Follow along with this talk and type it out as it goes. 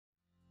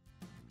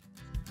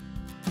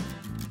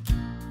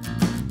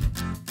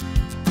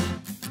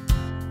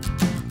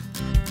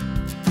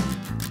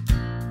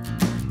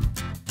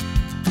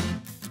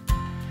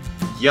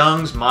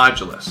Young's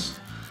modulus.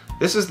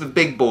 This is the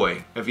big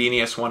boy of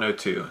ENES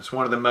 102. It's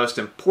one of the most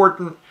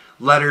important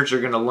letters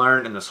you're going to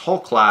learn in this whole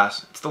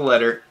class. It's the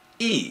letter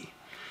E.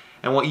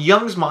 And what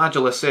Young's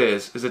modulus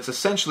is it's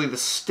essentially the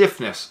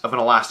stiffness of an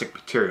elastic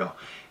material.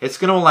 It's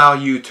going to allow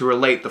you to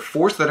relate the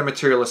force that a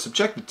material is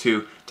subjected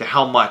to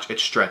how much it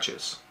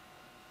stretches.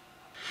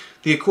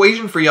 The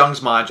equation for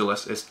Young's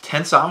modulus is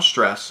tensile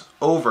stress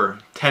over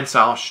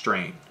tensile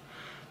strain.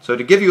 So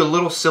to give you a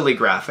little silly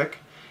graphic,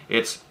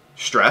 it's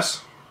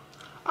stress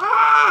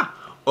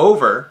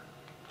over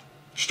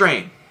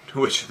strain,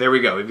 which, there we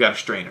go, we've got a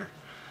strainer.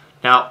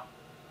 Now,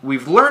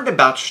 we've learned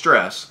about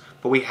stress,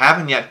 but we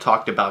haven't yet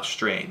talked about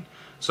strain.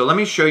 So let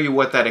me show you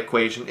what that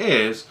equation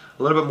is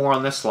a little bit more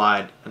on this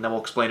slide, and then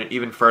we'll explain it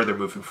even further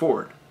moving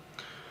forward.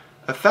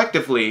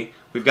 Effectively,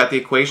 we've got the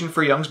equation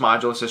for Young's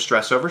modulus as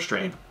stress over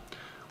strain.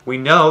 We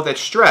know that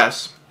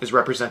stress is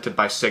represented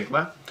by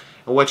sigma,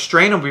 and what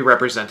strain will be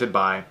represented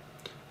by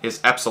is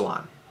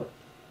epsilon.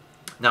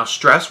 Now,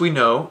 stress, we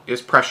know,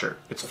 is pressure.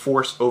 It's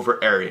force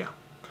over area.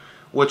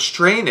 What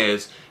strain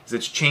is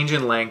its change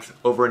in length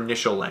over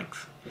initial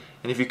length.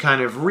 And if you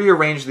kind of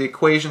rearrange the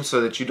equation so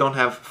that you don't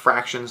have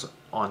fractions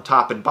on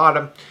top and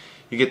bottom,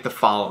 you get the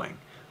following.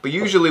 But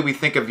usually we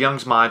think of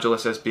Young's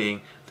modulus as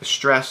being the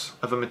stress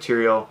of a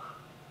material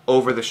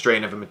over the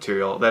strain of a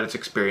material that it's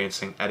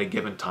experiencing at a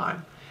given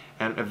time.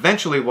 And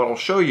eventually what I'll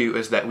show you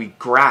is that we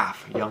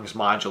graph Young's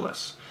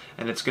modulus.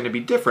 And it's going to be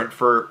different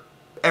for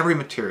every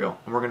material.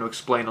 And we're going to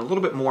explain a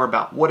little bit more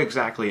about what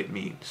exactly it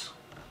means.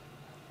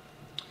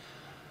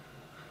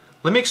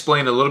 Let me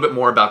explain a little bit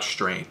more about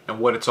strain and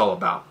what it's all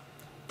about.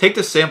 Take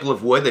the sample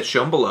of wood that's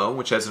shown below,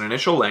 which has an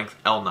initial length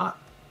L0.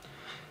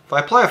 If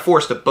I apply a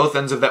force to both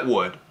ends of that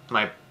wood and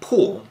I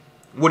pull,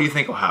 what do you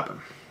think will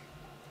happen?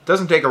 It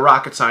doesn't take a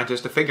rocket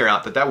scientist to figure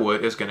out that that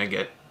wood is going to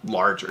get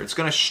larger. It's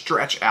going to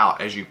stretch out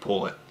as you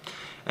pull it.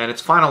 And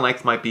its final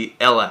length might be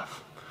LF.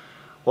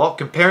 Well,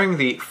 comparing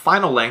the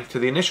final length to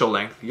the initial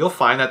length, you'll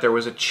find that there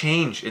was a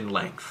change in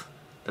length,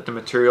 that the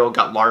material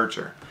got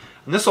larger.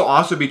 And this will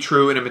also be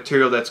true in a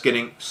material that's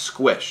getting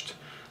squished.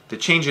 The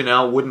change in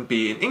L wouldn't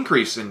be an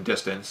increase in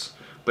distance,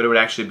 but it would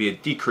actually be a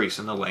decrease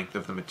in the length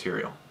of the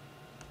material.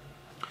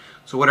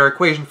 So what our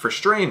equation for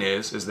strain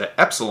is that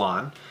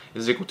epsilon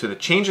is equal to the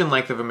change in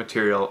length of a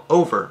material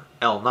over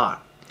L0.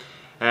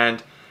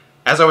 And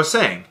as I was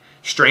saying,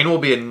 strain will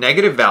be a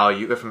negative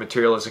value if a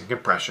material is in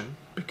compression,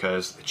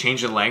 because the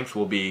change in length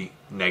will be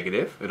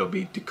negative, it'll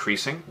be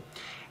decreasing.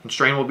 And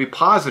strain will be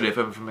positive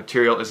if a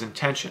material is in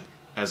tension,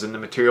 as in the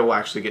material will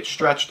actually get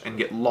stretched and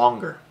get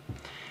longer.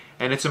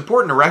 And it's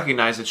important to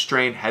recognize that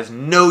strain has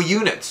no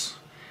units.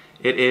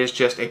 It is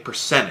just a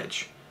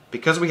percentage.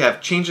 Because we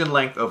have change in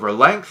length over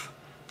length,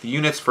 the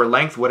units for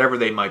length, whatever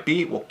they might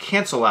be, will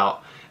cancel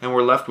out, and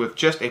we're left with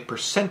just a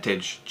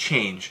percentage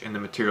change in the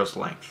material's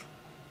length.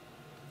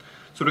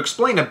 So to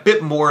explain a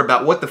bit more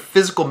about what the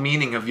physical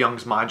meaning of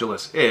Young's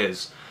modulus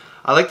is,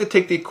 I like to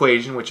take the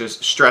equation, which is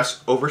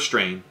stress over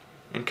strain,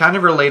 and kind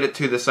of relate it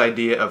to this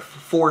idea of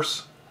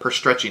force per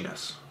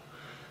stretchiness.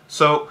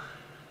 So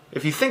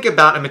if you think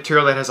about a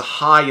material that has a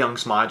high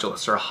Young's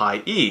modulus, or a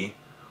high E,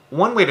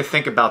 one way to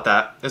think about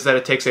that is that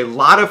it takes a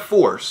lot of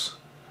force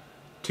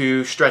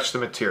to stretch the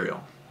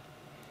material.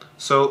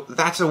 So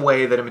that's a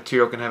way that a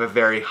material can have a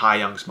very high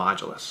Young's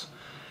modulus.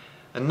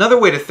 Another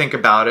way to think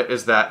about it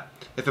is that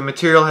if a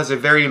material has a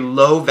very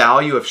low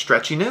value of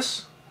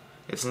stretchiness,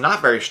 it's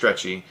not very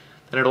stretchy,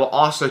 then it'll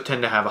also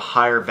tend to have a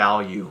higher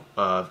value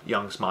of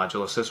Young's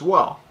modulus as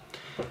well.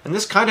 And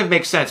this kind of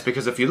makes sense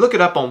because if you look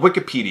it up on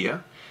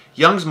Wikipedia,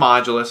 Young's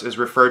modulus is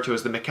referred to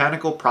as the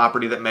mechanical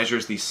property that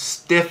measures the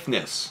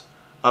stiffness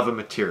of a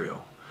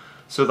material.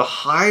 So the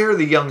higher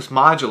the Young's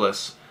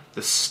modulus,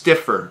 the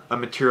stiffer a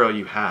material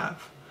you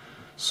have.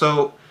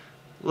 So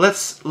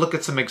let's look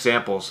at some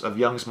examples of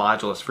Young's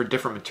modulus for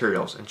different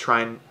materials and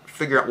try and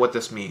figure out what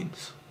this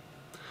means.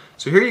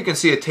 So here you can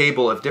see a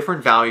table of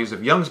different values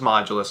of Young's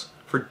modulus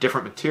for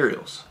different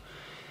materials.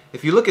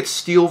 If you look at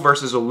steel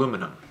versus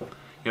aluminum,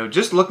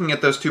 just looking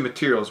at those two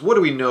materials, what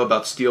do we know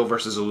about steel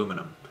versus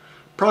aluminum?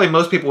 Probably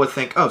most people would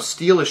think, oh,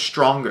 steel is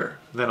stronger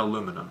than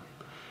aluminum.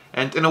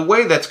 And in a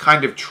way that's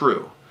kind of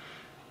true.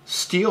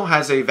 Steel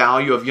has a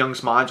value of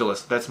Young's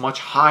modulus that's much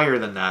higher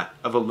than that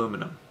of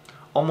aluminum,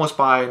 almost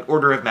by an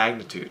order of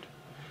magnitude.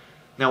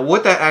 Now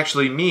what that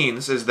actually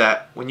means is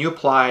that when you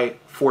apply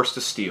force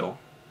to steel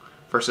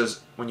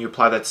versus when you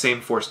apply that same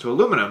force to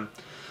aluminum,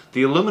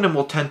 the aluminum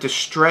will tend to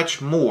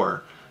stretch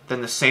more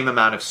than the same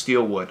amount of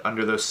steel would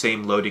under those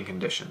same loading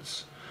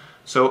conditions.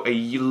 So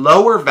a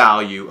lower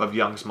value of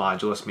Young's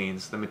modulus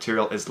means the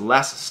material is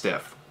less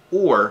stiff,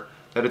 or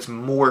that it's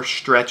more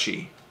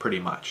stretchy, pretty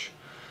much.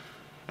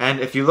 And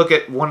if you look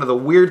at one of the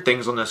weird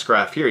things on this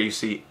graph here, you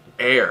see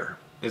air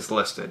is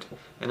listed.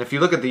 And if you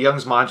look at the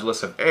Young's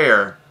modulus of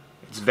air,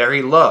 it's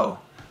very low.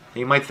 And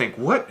you might think,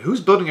 what?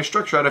 Who's building a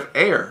structure out of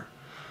air?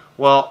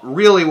 Well,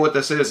 really what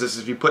this is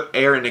if you put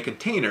air in a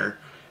container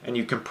and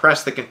you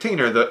compress the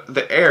container,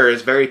 the air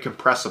is very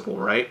compressible,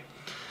 right?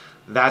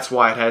 That's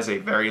why it has a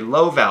very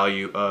low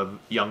value of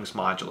Young's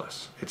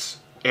modulus. It's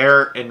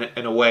air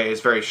in a way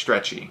is very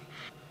stretchy.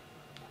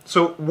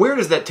 So where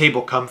does that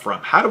table come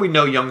from? How do we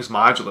know Young's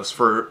modulus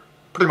for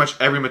pretty much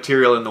every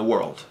material in the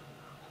world?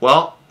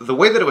 Well, the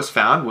way that it was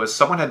found was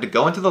someone had to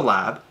go into the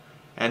lab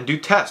and do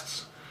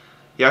tests.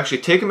 You actually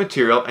take a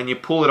material and you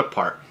pull it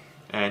apart,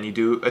 and you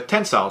do a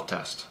tensile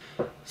test.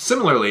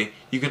 Similarly,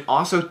 you can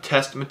also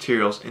test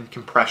materials in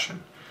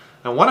compression.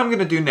 Now what I'm going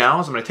to do now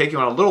is I'm going to take you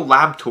on a little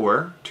lab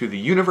tour to the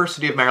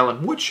University of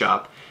Maryland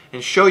woodshop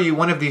and show you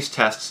one of these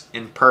tests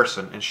in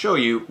person and show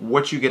you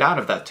what you get out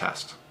of that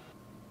test.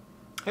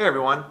 Hey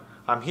everyone,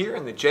 I'm here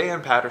in the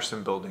J.N.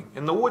 Patterson building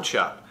in the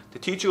woodshop to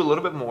teach you a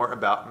little bit more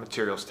about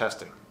materials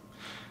testing.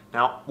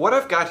 Now what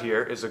I've got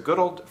here is a good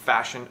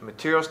old-fashioned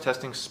materials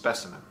testing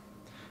specimen.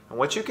 And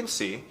what you can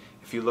see,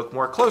 if you look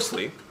more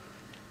closely,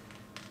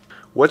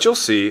 what you'll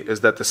see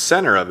is that the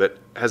center of it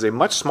has a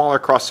much smaller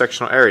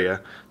cross-sectional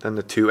area than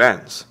the two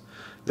ends.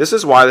 This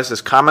is why this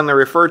is commonly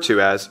referred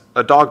to as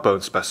a dog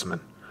bone specimen.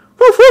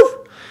 Woof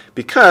woof!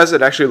 Because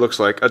it actually looks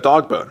like a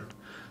dog bone.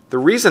 The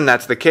reason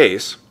that's the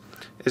case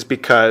is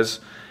because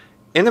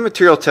in the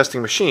material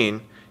testing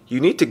machine, you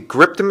need to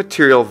grip the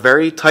material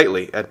very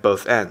tightly at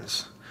both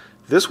ends.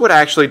 This would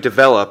actually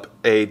develop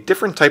a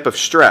different type of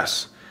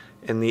stress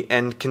in the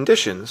end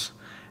conditions,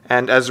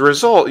 and as a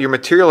result, your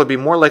material would be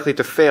more likely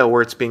to fail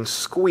where it's being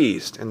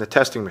squeezed in the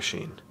testing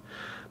machine.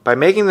 By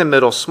making the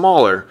middle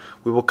smaller,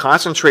 we will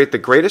concentrate the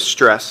greatest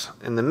stress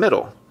in the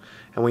middle,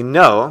 and we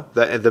know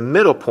that the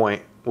middle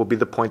point will be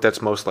the point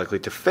that's most likely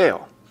to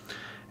fail.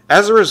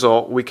 As a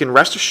result, we can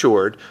rest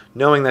assured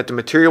knowing that the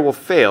material will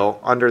fail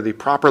under the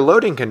proper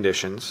loading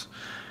conditions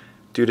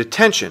due to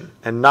tension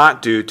and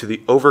not due to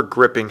the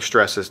over-gripping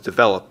stresses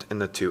developed in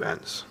the two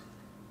ends.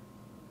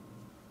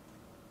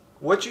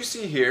 What you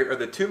see here are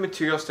the two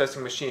materials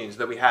testing machines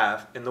that we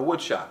have in the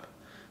woodshop.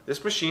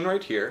 This machine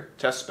right here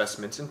tests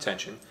specimens in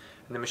tension,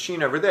 and the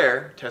machine over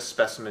there tests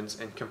specimens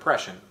in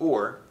compression,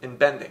 or in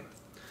bending.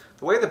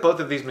 The way that both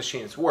of these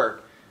machines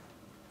work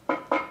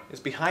is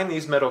behind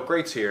these metal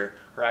grates here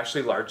are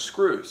actually large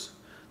screws.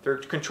 They're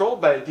controlled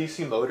by a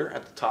DC motor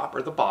at the top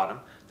or the bottom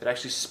that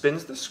actually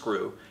spins the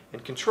screw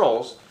and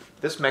controls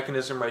this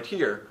mechanism right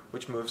here,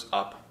 which moves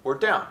up or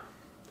down.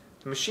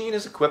 The machine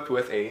is equipped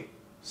with a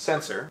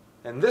sensor,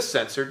 and this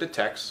sensor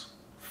detects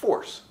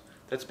force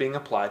that's being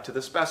applied to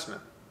the specimen.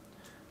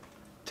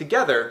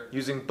 Together,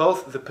 using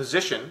both the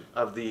position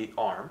of the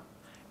arm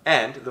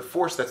and the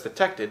force that's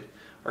detected,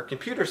 our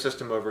computer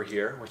system over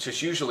here, which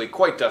is usually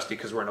quite dusty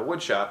because we're in a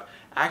wood shop,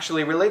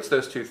 actually relates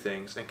those two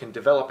things and can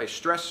develop a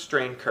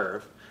stress-strain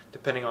curve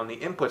depending on the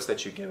inputs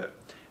that you give it,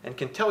 and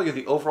can tell you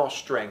the overall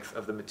strength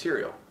of the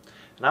material.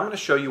 And I'm going to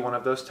show you one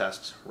of those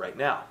tests right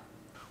now.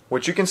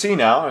 What you can see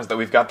now is that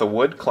we've got the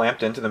wood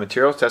clamped into the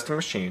materials testing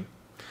machine.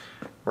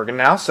 We're going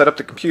to now set up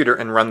the computer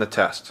and run the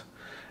test.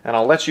 And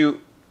I'll let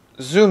you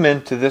zoom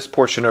into this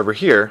portion over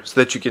here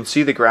so that you can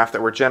see the graph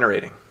that we're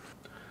generating.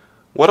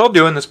 What I'll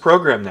do in this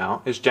program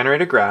now is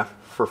generate a graph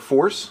for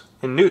force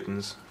in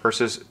newtons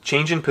versus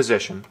change in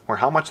position, or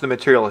how much the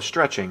material is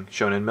stretching,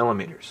 shown in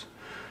millimeters.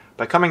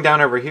 By coming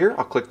down over here,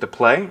 I'll click the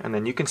play, and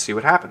then you can see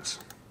what happens.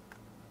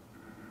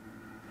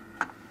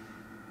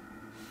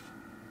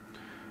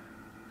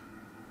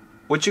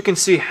 What you can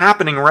see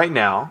happening right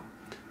now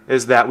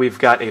is that we've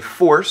got a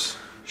force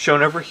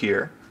shown over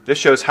here. This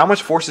shows how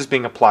much force is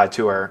being applied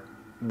to our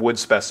wood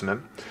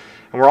specimen.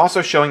 And we're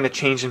also showing the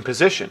change in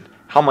position,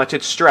 how much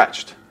it's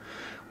stretched.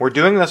 We're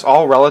doing this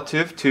all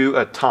relative to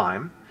a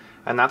time,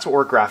 and that's what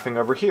we're graphing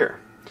over here.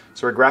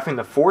 So we're graphing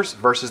the force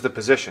versus the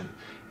position.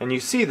 And you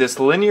see this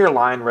linear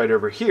line right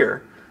over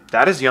here,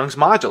 that is Young's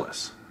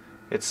modulus.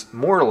 It's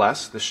more or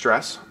less the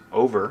stress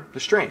over the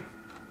strain.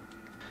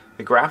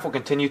 The graph will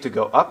continue to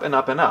go up and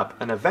up and up,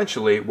 and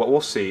eventually what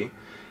we'll see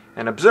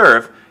and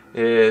observe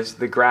is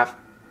the graph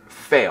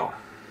fail.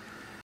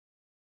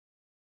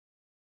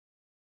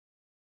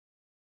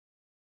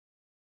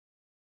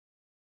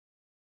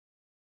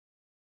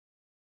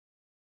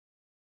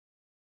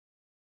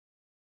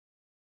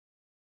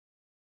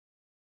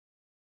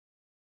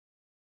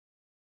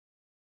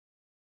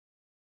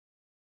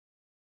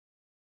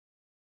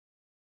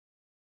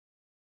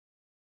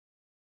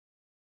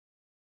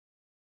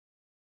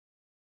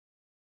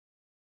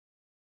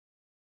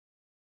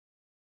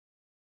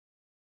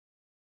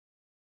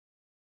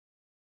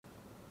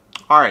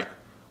 Alright,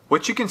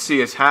 what you can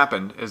see has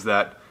happened is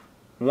that,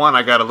 one,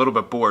 I got a little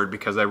bit bored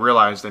because I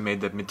realized I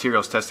made the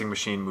materials testing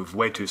machine move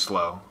way too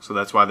slow. So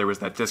that's why there was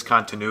that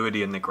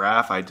discontinuity in the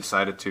graph. I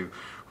decided to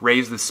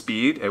raise the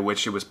speed at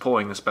which it was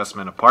pulling the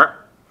specimen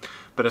apart.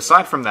 But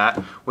aside from that,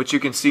 what you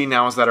can see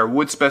now is that our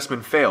wood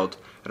specimen failed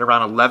at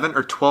around 11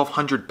 or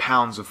 1,200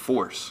 pounds of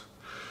force.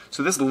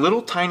 So this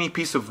little tiny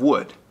piece of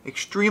wood,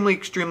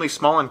 extremely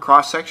small in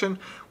cross-section,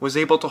 was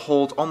able to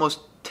hold almost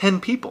 10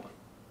 people.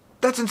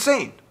 That's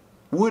insane!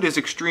 Wood is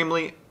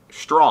extremely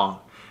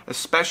strong,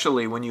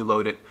 especially when you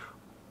load it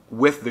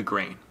with the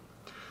grain.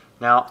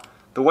 Now,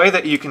 the way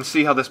that you can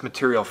see how this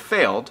material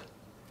failed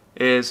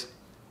is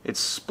it's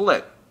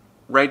split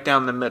right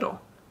down the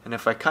middle. And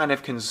if I kind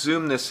of can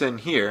zoom this in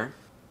here,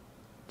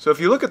 so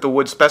if you look at the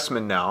wood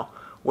specimen now,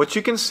 what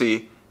you can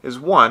see is,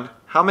 one,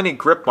 how many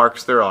grip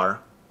marks there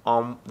are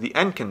on the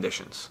end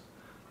conditions.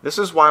 This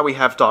is why we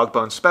have dog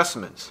bone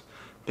specimens,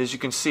 because you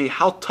can see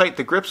how tight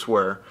the grips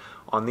were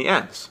on the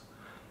ends.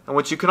 And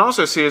what you can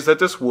also see is that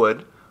this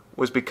wood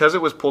was, because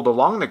it was pulled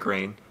along the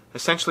grain,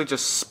 essentially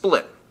just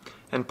split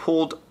and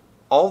pulled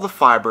all the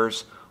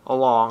fibers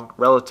along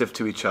relative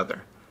to each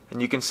other.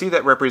 And you can see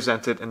that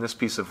represented in this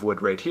piece of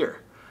wood right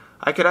here.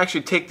 I could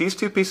actually take these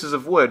two pieces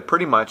of wood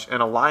pretty much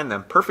and align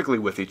them perfectly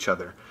with each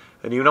other,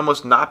 and you would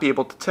almost not be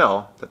able to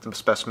tell that the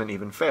specimen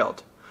even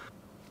failed.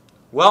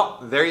 Well,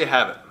 there you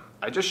have it.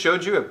 I just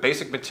showed you a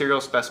basic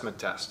material specimen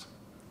test.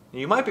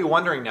 You might be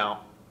wondering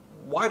now,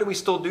 why do we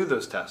still do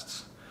those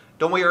tests?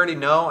 Don't we already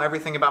know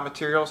everything about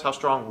materials, how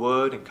strong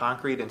wood and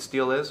concrete and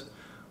steel is?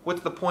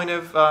 What's the point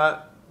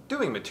of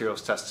doing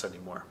materials tests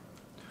anymore?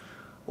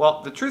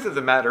 Well, the truth of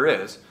the matter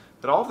is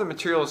that all of the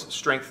materials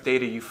strength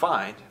data you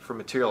find for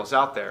materials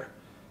out there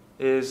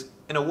is,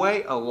 in a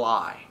way, a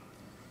lie.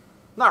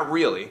 Not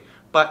really,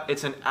 but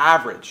it's an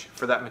average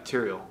for that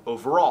material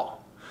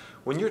overall.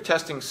 When you're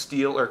testing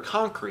steel or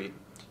concrete,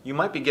 you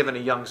might be given a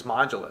Young's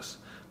modulus,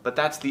 but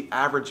that's the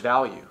average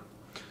value.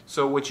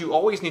 So what you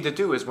always need to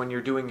do is, when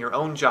you're doing your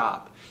own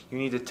job, you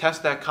need to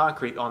test that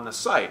concrete on the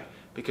site,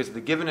 because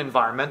the given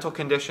environmental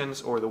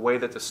conditions or the way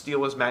that the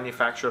steel is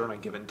manufactured on a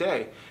given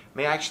day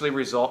may actually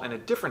result in a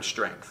different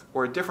strength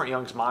or a different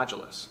Young's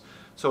modulus.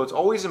 So it's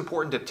always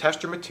important to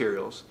test your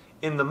materials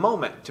in the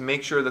moment to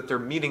make sure that they're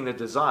meeting the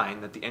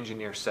design that the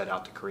engineer set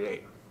out to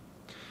create.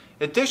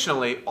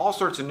 Additionally, all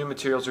sorts of new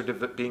materials are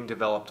being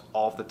developed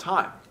all the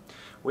time.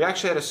 We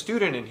actually had a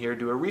student in here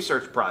do a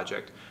research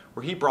project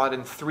where he brought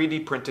in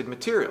 3D printed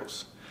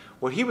materials.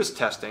 What he was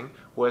testing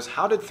was,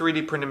 how did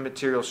 3D printed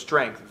material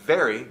strength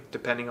vary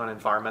depending on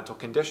environmental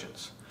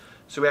conditions.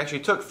 So we actually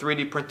took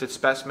 3D printed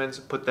specimens,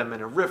 put them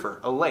in a river,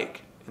 a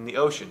lake, in the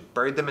ocean,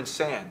 buried them in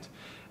sand,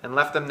 and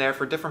left them there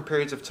for different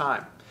periods of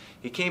time.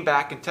 He came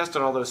back and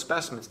tested all those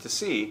specimens to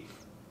see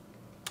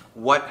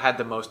what had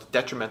the most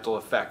detrimental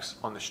effects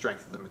on the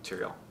strength of the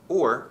material.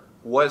 Or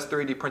was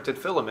 3D printed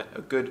filament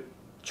a good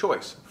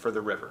choice for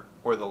the river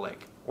or the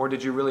lake? Or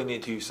did you really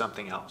need to use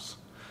something else?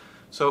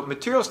 So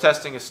materials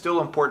testing is still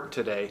important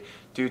today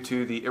due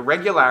to the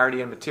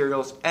irregularity in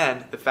materials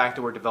and the fact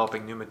that we're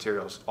developing new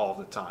materials all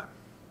the time.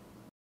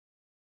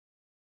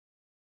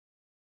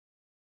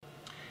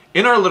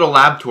 In our little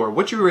lab tour,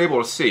 what you were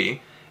able to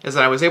see is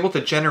that I was able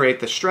to generate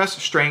the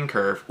stress-strain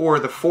curve, or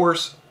the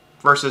force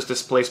versus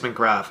displacement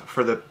graph,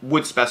 for the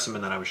wood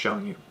specimen that I was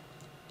showing you.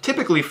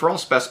 Typically, for all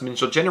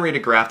specimens, you'll generate a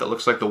graph that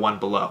looks like the one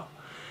below.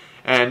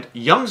 And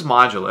Young's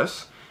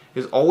modulus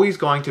is always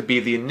going to be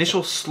the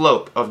initial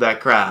slope of that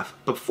graph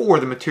before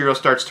the material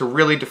starts to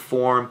really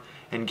deform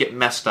and get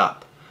messed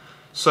up.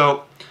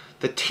 So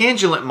the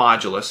tangent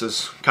modulus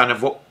is kind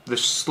of what the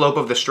slope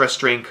of the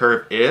stress-strain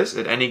curve is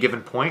at any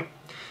given point.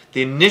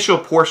 The initial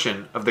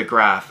portion of the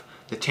graph,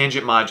 the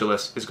tangent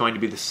modulus, is going to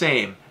be the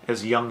same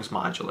as Young's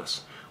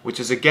modulus, which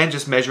is again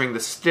just measuring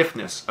the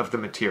stiffness of the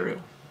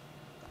material.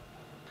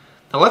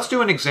 Now let's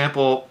do an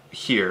example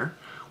here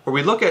where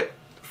we look at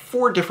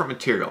 4 different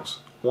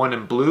materials, one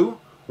in blue,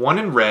 one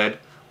in red,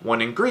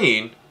 one in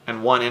green,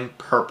 and one in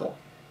purple.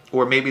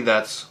 Or maybe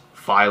that's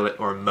violet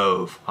or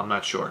mauve, I'm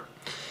not sure.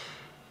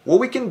 What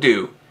we can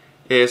do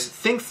is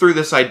think through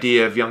this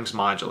idea of Young's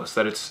modulus,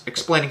 that it's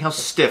explaining how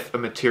stiff a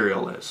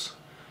material is.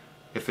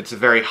 If it's a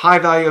very high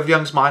value of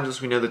Young's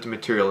modulus, we know that the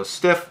material is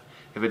stiff.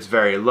 If it's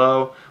very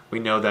low, we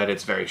know that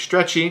it's very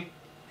stretchy.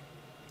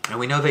 And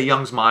we know that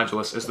Young's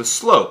modulus is the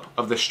slope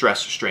of the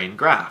stress-strain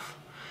graph.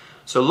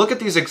 So look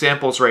at these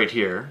examples right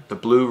here, the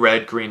blue,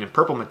 red, green, and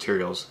purple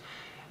materials,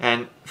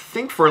 and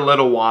think for a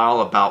little while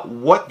about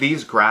what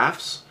these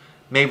graphs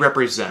may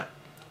represent.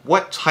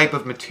 What type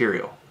of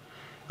material?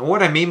 And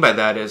what I mean by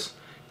that is,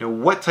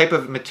 what type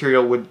of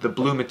material would the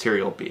blue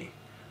material be?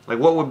 Like,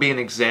 what would be an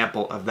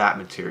example of that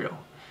material?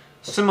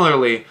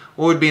 Similarly,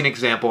 what would be an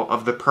example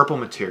of the purple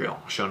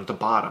material shown at the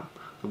bottom?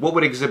 What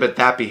would exhibit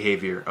that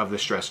behavior of the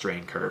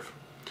stress-strain curve?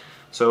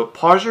 So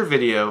pause your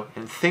video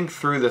and think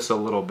through this a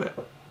little bit.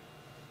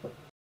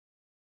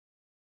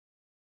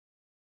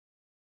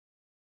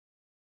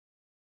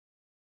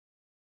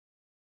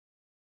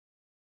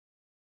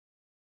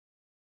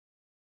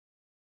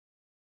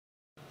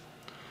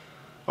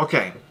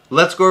 Okay,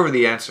 let's go over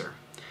the answer.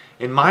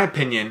 In my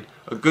opinion,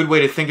 a good way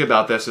to think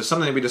about this is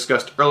something that we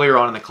discussed earlier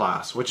on in the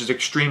class, which is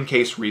extreme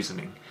case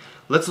reasoning.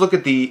 Let's look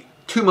at the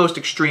 2 most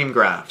extreme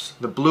graphs,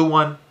 the blue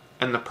one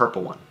and the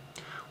purple one.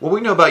 What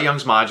we know about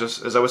Young's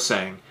modulus, as I was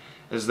saying,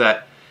 is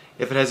that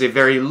if it has a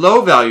very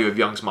low value of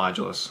Young's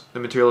modulus, the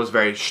material is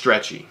very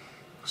stretchy.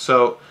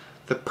 So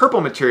the purple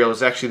material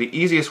is actually the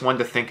easiest one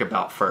to think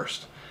about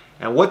first.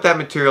 And what that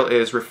material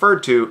is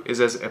referred to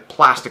is as a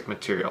plastic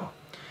material.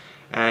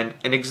 And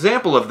an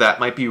example of that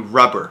might be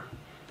rubber.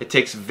 It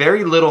takes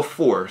very little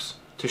force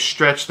to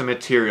stretch the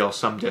material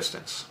some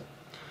distance.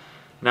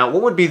 Now,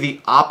 what would be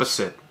the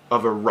opposite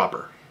of a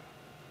rubber?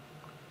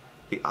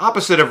 The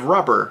opposite of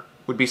rubber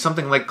would be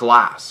something like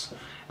glass.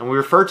 And we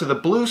refer to the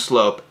blue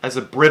slope as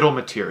a brittle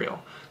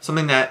material,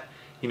 something that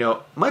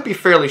might be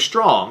fairly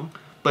strong,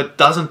 but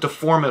doesn't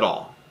deform at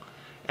all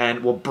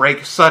and will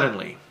break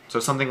suddenly. So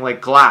something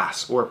like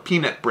glass or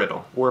peanut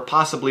brittle or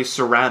possibly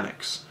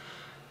ceramics.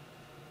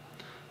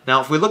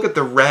 Now if we look at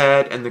the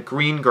red and the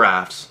green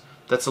graphs,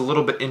 that's a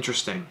little bit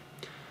interesting.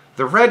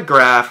 The red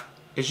graph,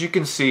 as you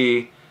can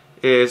see,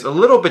 is a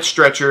little bit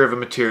stretchier of a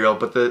material,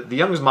 but the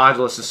Young's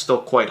modulus is still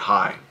quite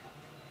high.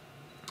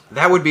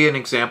 That would be an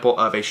example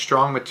of a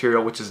strong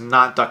material which is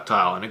not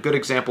ductile, and a good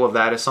example of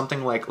that is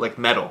something like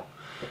metal.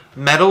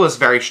 Metal is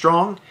very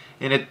strong,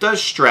 and it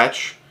does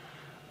stretch,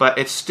 but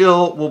it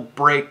still will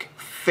break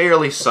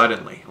fairly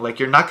suddenly. Like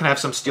you're not going to have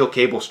some steel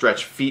cable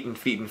stretch feet and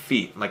feet and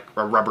feet, like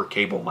a rubber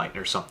cable might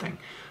or something.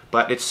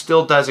 But it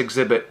still does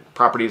exhibit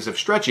properties of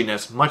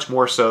stretchiness, much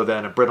more so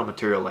than a brittle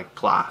material like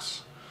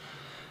glass.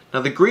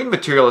 Now the green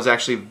material is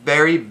actually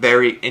very,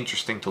 very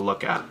interesting to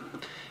look at.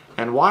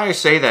 And why I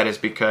say that is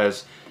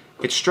because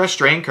its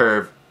stress-strain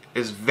curve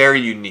is very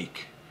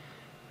unique.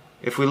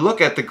 If we look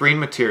at the green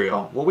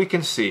material, what we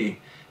can see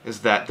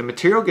is that the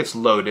material gets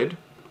loaded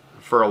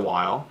for a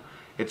while.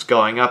 It's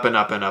going up and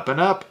up and up and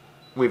up.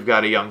 We've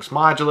got a Young's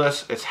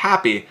modulus. It's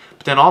happy,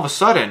 but then all of a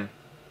sudden,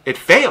 it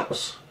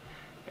fails.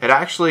 It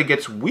actually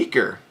gets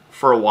weaker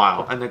for a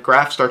while, and the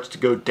graph starts to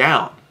go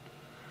down.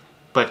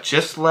 But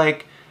just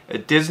like a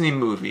Disney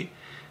movie,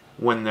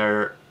 when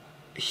their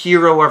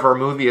hero of our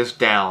movie is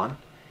down,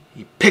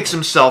 he picks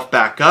himself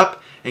back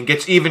up and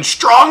gets even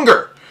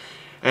stronger.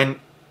 And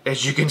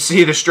as you can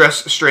see, the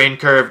stress-strain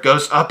curve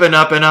goes up and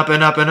up and up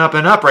and up and up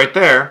and up right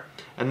there.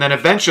 And then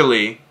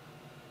eventually,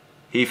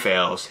 he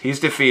fails. He's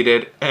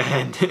defeated,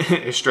 and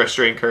his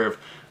stress-strain curve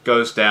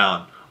goes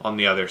down on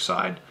the other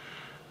side.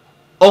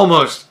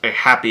 Almost a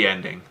happy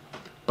ending.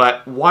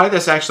 But why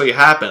this actually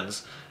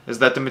happens is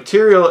that the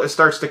material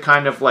starts to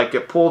kind of like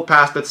get pulled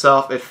past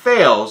itself. It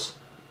fails,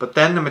 but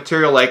then the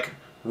material like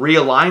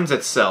realigns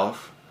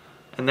itself,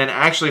 and then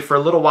actually for a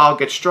little while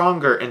gets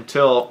stronger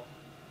until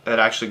it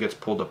actually gets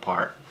pulled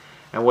apart.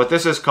 And what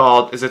this is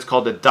called is it's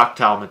called a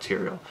ductile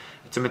material.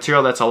 It's a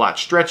material that's a lot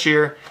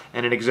stretchier,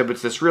 and it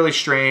exhibits this really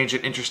strange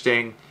and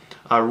interesting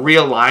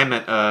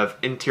realignment of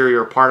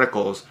interior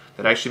particles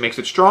that actually makes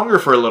it stronger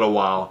for a little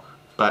while,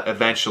 but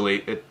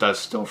eventually it does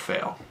still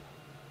fail.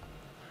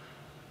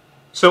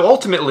 So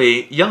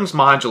ultimately, Young's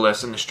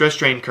modulus and the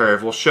stress-strain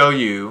curve will show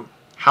you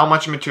how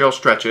much material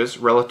stretches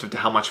relative to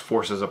how much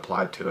force is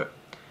applied to it.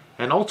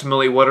 And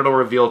ultimately what it'll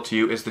reveal to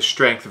you is the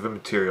strength of a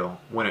material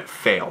when it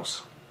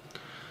fails.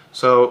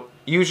 So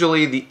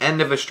usually the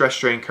end of a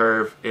stress-strain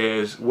curve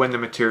is when the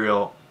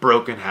material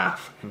broke in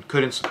half and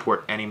couldn't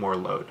support any more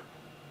load.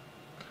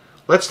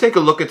 Let's take a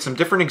look at some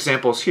different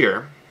examples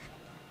here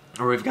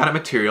where we've got a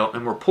material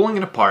and we're pulling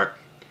it apart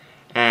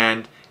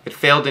and it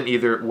failed in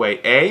either way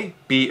A,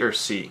 B, or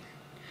C.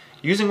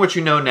 Using what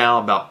you know now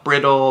about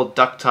brittle,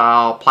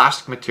 ductile,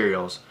 plastic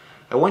materials,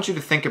 I want you to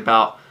think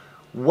about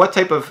what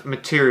type of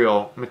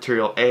material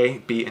A,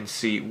 B, and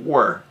C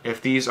were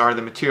if these are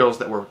the materials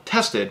that were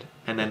tested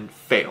and then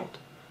failed.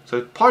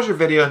 So pause your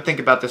video and think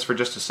about this for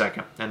just a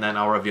second, and then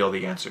I'll reveal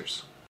the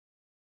answers.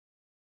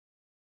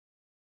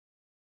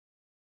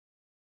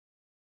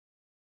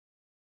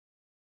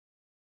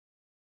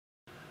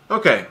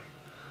 Okay,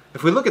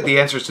 if we look at the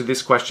answers to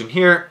this question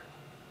here,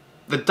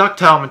 the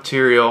ductile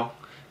material,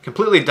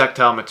 completely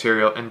ductile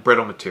material, and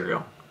brittle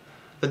material.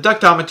 The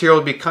ductile material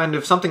would be kind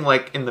of something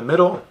like in the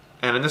middle,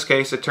 and in this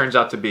case it turns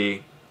out to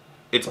be,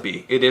 it's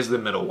B. It is the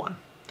middle one.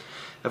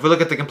 If we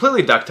look at the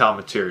completely ductile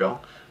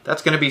material,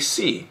 that's going to be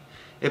C.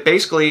 It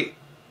basically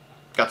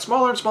got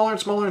smaller and smaller and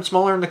smaller and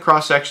smaller in the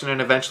cross-section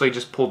and eventually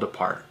just pulled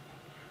apart.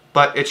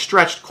 But it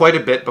stretched quite a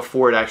bit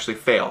before it actually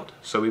failed,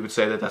 so we would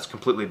say that that's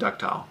completely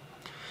ductile.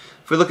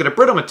 If we look at a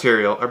brittle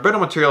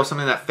material is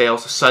something that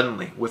fails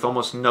suddenly with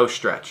almost no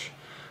stretch.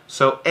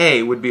 So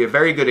A would be a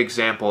very good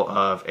example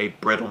of a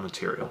brittle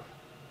material.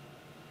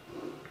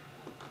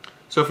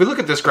 So if we look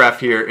at this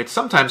graph here, it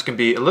sometimes can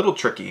be a little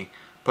tricky,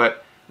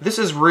 but this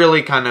is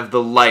really kind of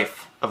the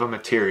life of a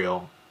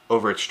material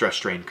over its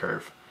stress-strain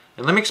curve.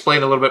 And let me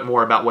explain a little bit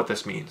more about what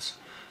this means.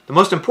 The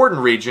most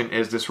important region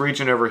is this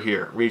region over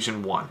here,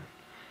 region 1.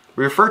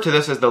 We refer to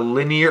this as the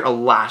linear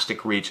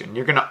elastic region.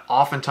 You're going to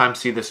oftentimes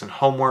see this in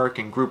homework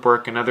and group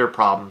work and other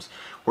problems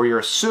where you're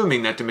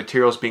assuming that the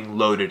material is being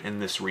loaded in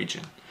this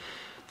region.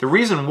 The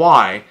reason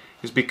why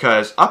is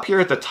because up here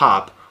at the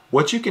top,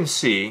 what you can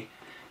see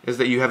is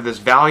that you have this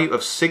value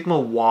of sigma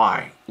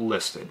y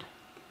listed.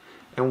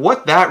 And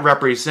what that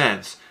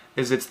represents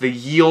is it's the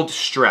yield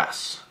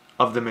stress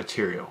of the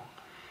material.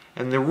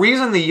 And the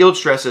reason the yield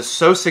stress is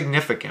so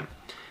significant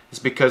is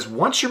because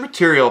once your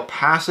material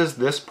passes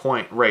this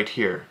point right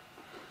here,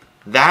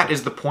 that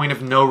is the point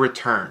of no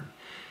return.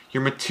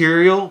 Your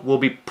material will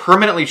be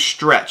permanently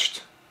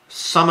stretched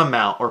some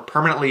amount or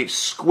permanently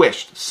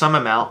squished some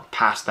amount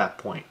past that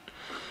point.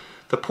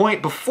 The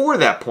point before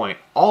that point,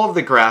 all of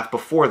the graph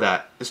before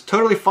that, is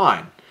totally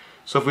fine.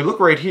 So if we look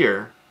right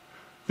here,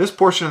 this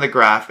portion of the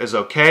graph is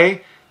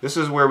okay. This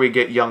is where we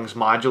get Young's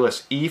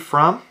modulus E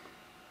from.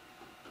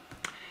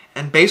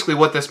 And basically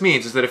what this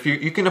means is that if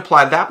you can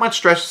apply that much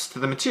stress to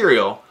the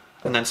material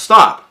and then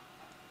stop,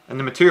 and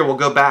the material will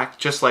go back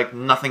just like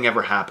nothing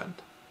ever happened.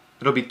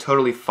 It'll be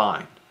totally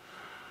fine.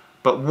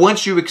 But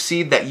once you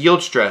exceed that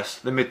yield stress,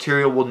 the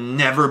material will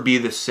never be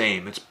the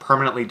same. It's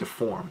permanently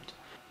deformed.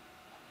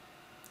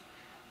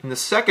 In the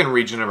second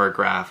region of our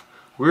graph,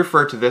 we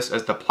refer to this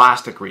as the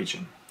plastic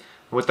region.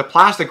 What the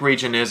plastic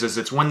region is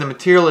it's when the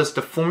material is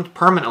deformed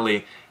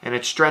permanently and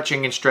it's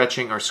stretching and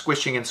stretching or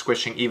squishing and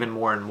squishing even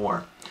more and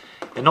more.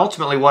 And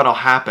ultimately what will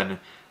happen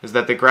is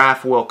that the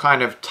graph will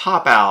kind of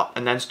top out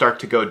and then start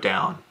to go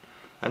down.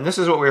 And this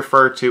is what we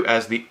refer to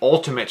as the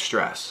ultimate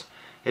stress.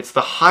 It's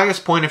the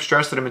highest point of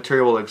stress that a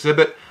material will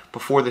exhibit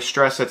before the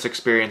stress it's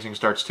experiencing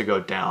starts to go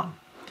down.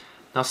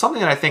 Now,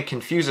 something that I think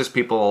confuses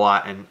people a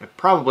lot, and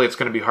probably it's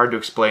going to be hard to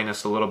explain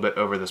this a little bit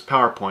over this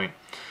PowerPoint,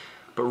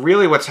 but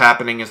really what's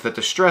happening is that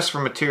the stress for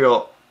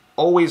material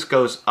always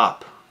goes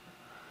up.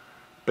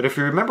 But if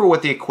you remember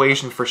what the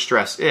equation for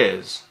stress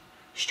is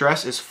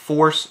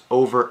force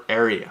over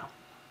area.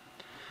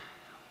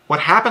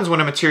 What happens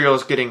when a material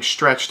is getting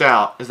stretched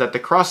out is that the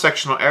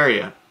cross-sectional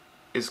area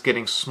is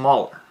getting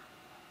smaller.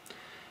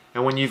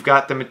 And when you've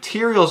got the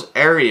material's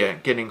area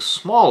getting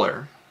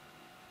smaller,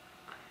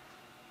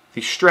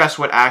 the stress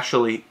would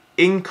actually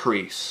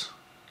increase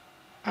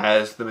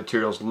as the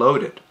material's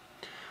loaded.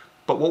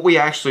 But what we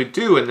actually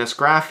do in this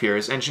graph here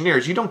as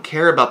engineers, you don't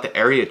care about the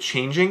area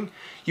changing.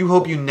 You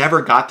hope you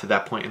never got to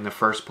that point in the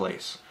first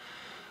place.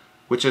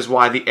 Which is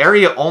why the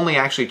area only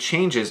actually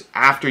changes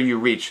after you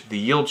reach the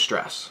yield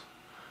stress.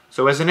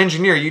 So as an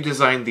engineer, you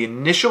design the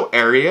initial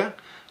area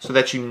so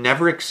that you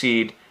never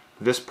exceed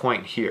this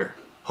point here,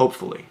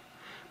 hopefully.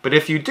 But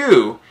if you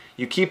do,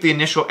 you keep the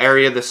initial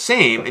area the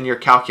same in your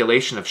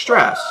calculation of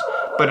stress,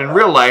 but in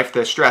real life,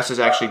 the stress is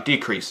actually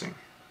decreasing.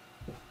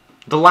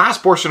 The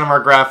last portion of our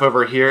graph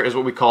over here is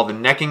what we call the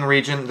necking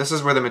region. This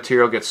is where the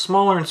material gets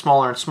smaller and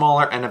smaller and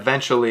smaller and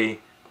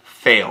eventually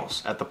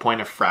fails at the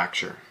point of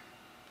fracture.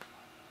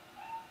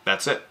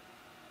 That's it.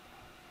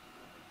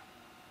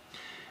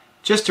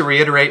 Just to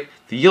reiterate,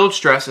 the yield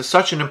stress is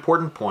such an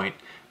important point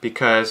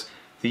because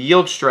the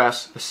yield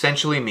stress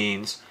essentially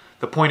means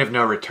the point of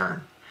no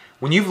return.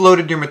 When you've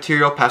loaded your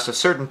material past a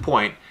certain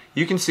point,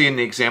 you can see in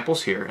the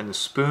examples here, in the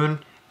spoon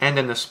and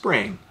in the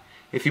spring,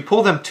 if you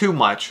pull them too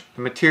much,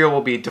 the material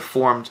will be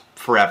deformed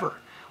forever.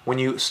 When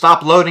you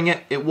stop loading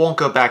it, it won't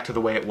go back to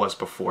the way it was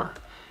before.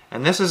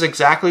 And this is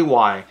exactly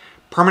why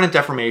permanent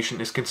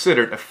deformation is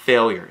considered a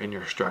failure in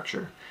your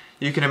structure.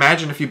 You can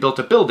imagine if you built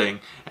a building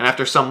and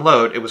after some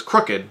load it was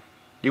crooked,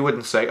 you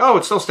wouldn't say, oh,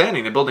 it's still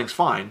standing, the building's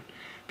fine.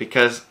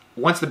 Because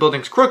once the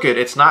building's crooked,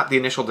 it's not the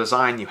initial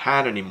design you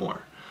had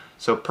anymore.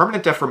 So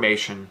permanent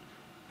deformation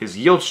is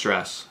yield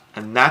stress,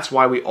 and that's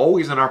why we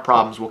always in our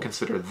problems will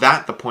consider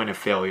that the point of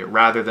failure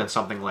rather than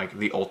something like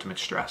the ultimate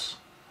stress.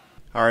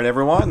 All right,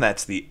 everyone,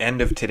 that's the end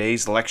of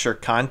today's lecture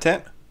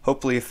content.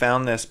 Hopefully you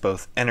found this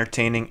both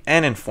entertaining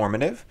and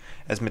informative,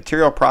 as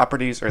material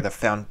properties are the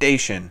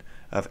foundation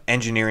of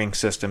engineering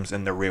systems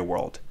in the real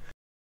world.